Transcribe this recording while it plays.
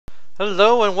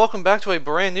Hello and welcome back to a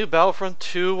brand new Battlefront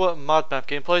 2 mod map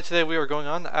gameplay. Today we are going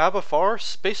on Abafar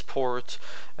Spaceport,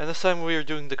 and this time we are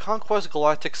doing the Conquest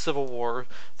Galactic Civil War.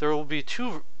 There will be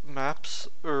two maps,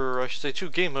 or I should say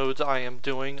two game modes I am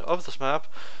doing of this map.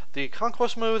 The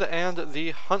Conquest mode and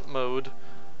the Hunt mode.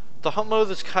 The Hunt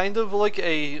mode is kind of like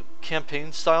a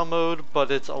campaign style mode, but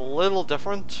it's a little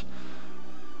different.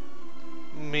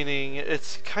 Meaning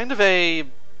it's kind of a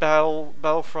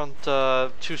Battlefront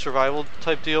 2 survival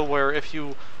type deal where if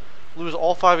you lose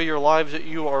all 5 of your lives,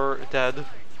 you are dead,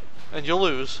 and you'll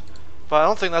lose. But I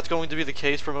don't think that's going to be the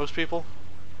case for most people.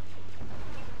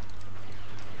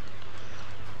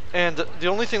 And the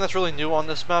only thing that's really new on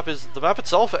this map is the map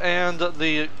itself and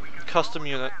the custom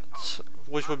units,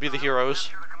 which would be the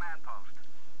heroes.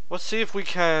 Let's see if we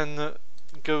can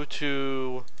go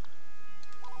to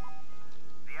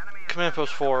Command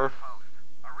Post 4.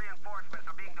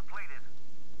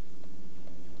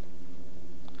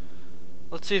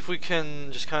 Let's see if we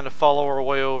can just kind of follow our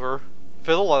way over. If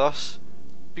it'll let us.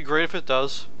 Be great if it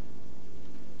does.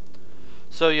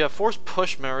 So you have Force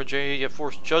Push, Mara Jade, you have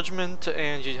Force Judgment,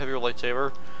 and you have your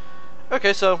lightsaber.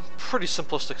 Okay, so pretty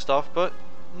simplistic stuff, but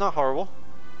not horrible.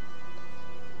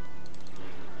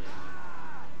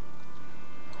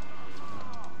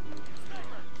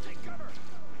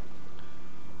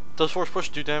 Does Force Push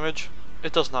do damage?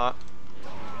 It does not.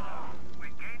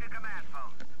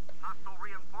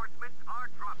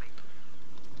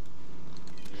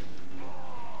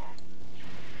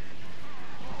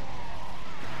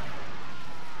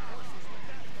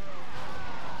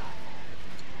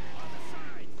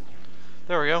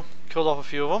 There we go. Killed off a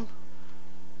few of them.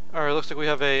 Alright, looks like we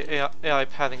have a AI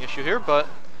padding issue here, but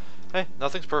hey,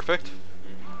 nothing's perfect.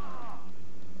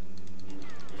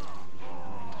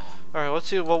 Alright, let's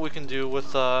see what we can do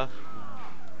with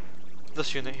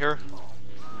this unit here.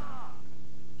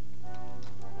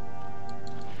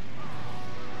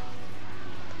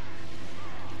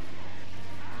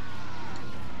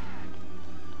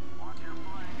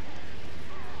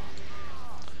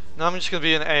 Now I'm just gonna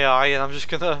be an AI, and I'm just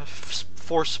gonna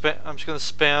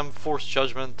spam Force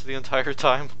Judgment the entire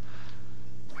time.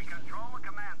 We control the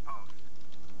command post.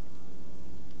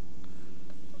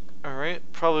 Alright,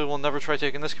 probably will never try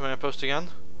taking this command post again.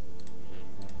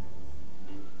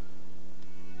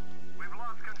 We've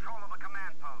lost control of the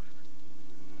command post.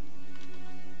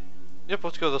 Yep,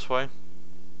 let's go this way.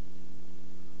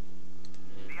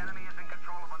 The enemy is in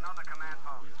control of another command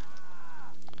post.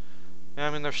 Yeah,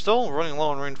 I mean, they're still running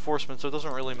low on reinforcements, so it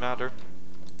doesn't really matter.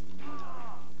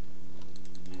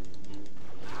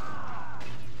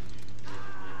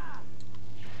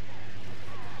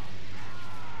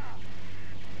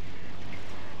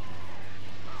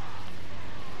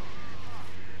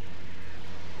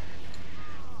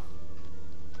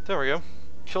 There we go.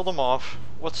 Killed them off.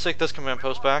 Let's take this command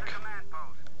post back.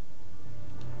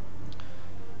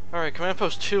 Alright, command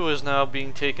post 2 is now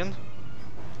being taken.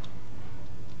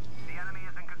 The enemy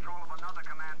is in control of another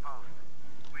command post.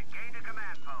 We've gained a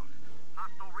command post.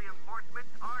 Hostile reinforcements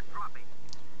are dropping.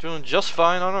 Doing just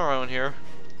fine on our own here.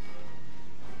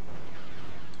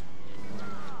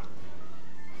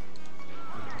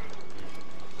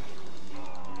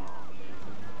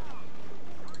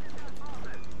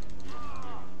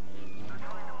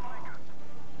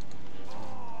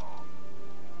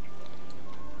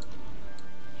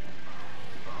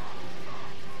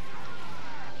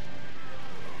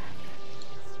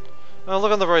 Now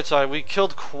look on the right side, we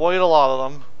killed quite a lot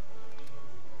of them.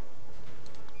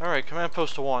 Alright, command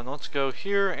post 1. Let's go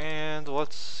here and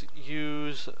let's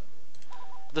use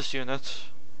this unit.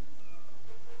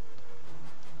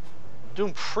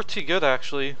 Doing pretty good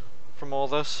actually from all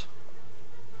this.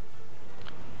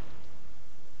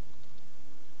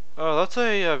 Oh, that's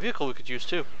a vehicle we could use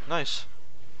too. Nice.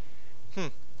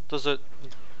 Does it...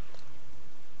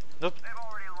 Nope.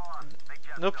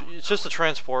 Nope, it's just a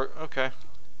transport. Okay.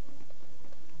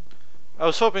 I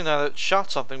was hoping that it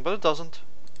shot something, but it doesn't.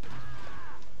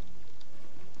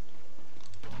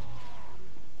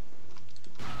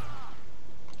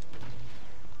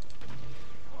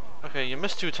 Okay, you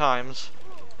missed 2 times.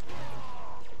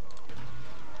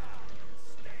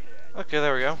 Okay,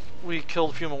 there we go. We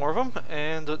killed a few more of them,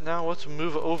 and now let's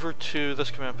move over to this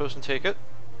command post and take it.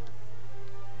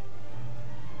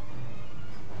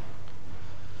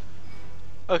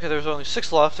 Okay, there's only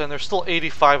 6 left, and there's still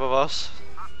 85 of us.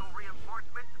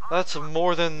 That's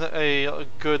more than a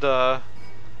good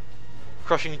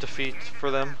crushing defeat for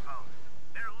them.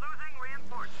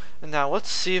 And now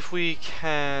let's see if we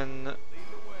can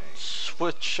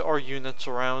switch our units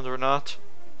around or not.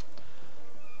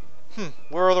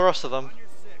 Where are the rest of them?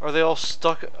 Are they all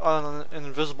stuck on an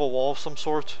invisible wall of some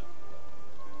sort?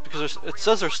 because it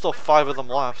says there's still 5 of them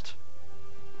left.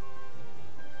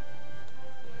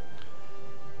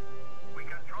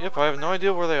 Yep, I have no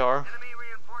idea where they are. Enemy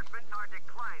reinforcements are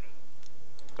declining.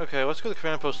 Okay, let's go to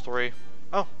Command Post 3.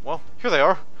 Oh, well, here they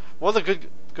are. What a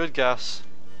good guess.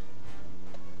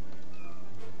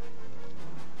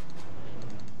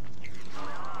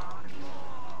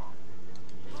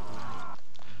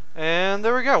 And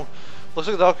there we go. Looks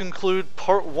like that'll conclude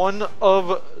part 1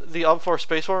 of the Abafar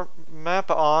Spaceport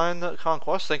map on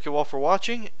Conquest. Thank you all for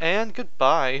watching, and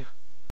goodbye.